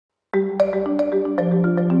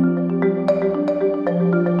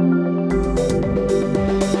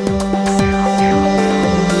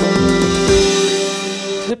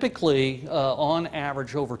Typically, on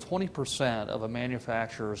average, over 20% of a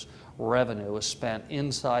manufacturer's revenue is spent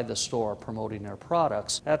inside the store promoting their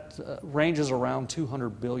products. That ranges around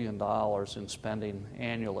 $200 billion in spending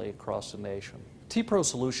annually across the nation. T-Pro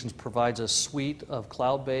Solutions provides a suite of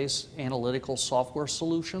cloud-based analytical software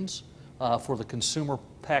solutions for the consumer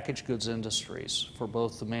packaged goods industries, for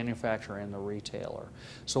both the manufacturer and the retailer.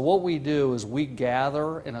 So what we do is we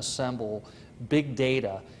gather and assemble big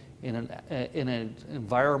data in an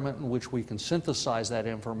environment in which we can synthesize that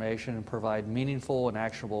information and provide meaningful and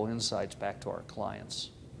actionable insights back to our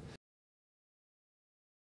clients.